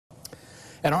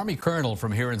An Army colonel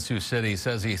from here in Sioux City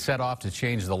says he set off to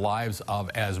change the lives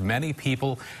of as many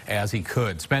people as he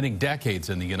could, spending decades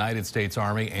in the United States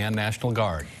Army and National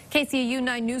Guard.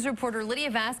 KCAU-9 News reporter Lydia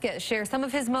Vasquez shares some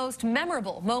of his most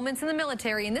memorable moments in the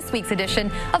military in this week's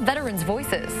edition of Veterans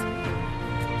Voices.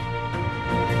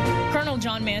 Colonel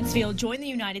John Mansfield joined the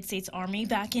United States Army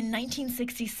back in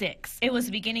 1966. It was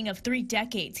the beginning of 3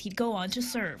 decades he'd go on to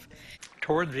serve.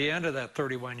 Toward the end of that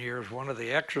 31 years, one of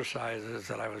the exercises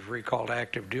that I was recalled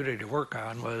active duty to work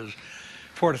on was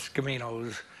Fort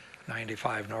Escaminos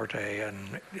 95 Norte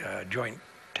and Joint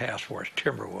Task Force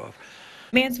Timberwolf.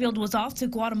 Mansfield was off to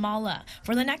Guatemala.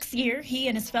 For the next year, he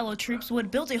and his fellow troops would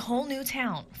build a whole new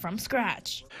town from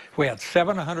scratch. We had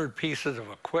 700 pieces of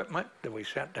equipment that we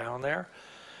sent down there,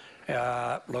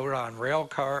 loaded on rail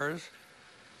cars,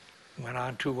 went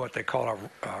on to what they call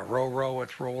a row-row,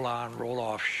 it's roll-on,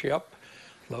 roll-off ship,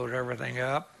 loaded everything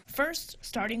up. First,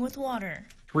 starting with water.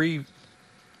 3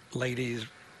 ladies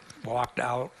walked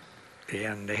out,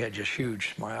 and they had just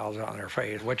huge smiles on their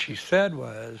face. What she said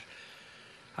was,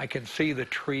 "I can see the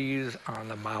trees on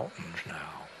the mountains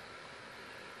now."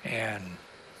 And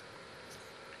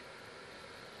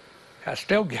that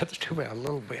still gets to me a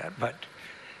little bit, but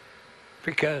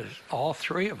because all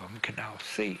 3 of them can now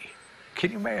see.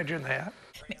 Can you imagine that?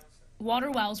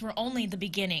 Water wells were only the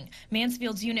beginning.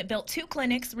 Mansfield's unit built 2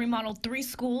 clinics, remodeled 3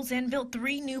 schools, and built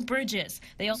 3 new bridges.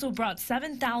 They also brought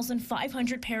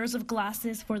 7,500 pairs of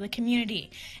glasses for the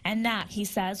community. And that, he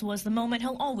says, was the moment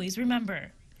he'll always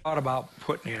remember. Thought about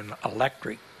putting in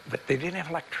electric, but they didn't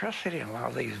have electricity in a lot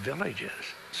of these villages.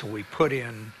 So we put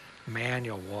in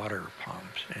manual water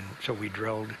pumps, and so we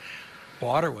drilled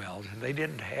water wells, and they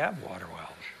didn't have water wells.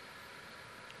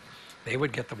 They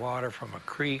would get the water from a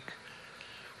creek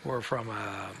or from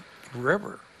a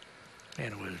river,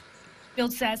 and it was...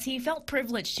 Field says he felt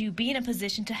privileged to be in a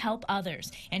position to help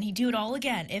others, and he'd do it all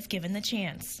again if given the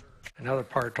chance. Another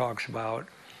part talks about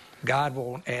God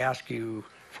won't ask you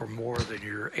for more than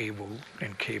you're able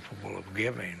and capable of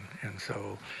giving, and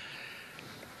so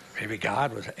maybe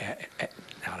God was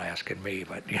not asking me,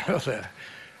 but you know,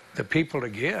 the people to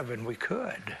give, and we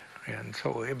could, and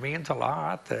so it means a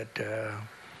lot that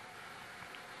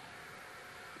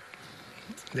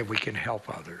we can help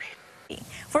others.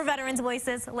 For Veterans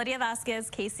Voices, Lydia Vasquez,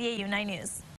 KCAU 9 News.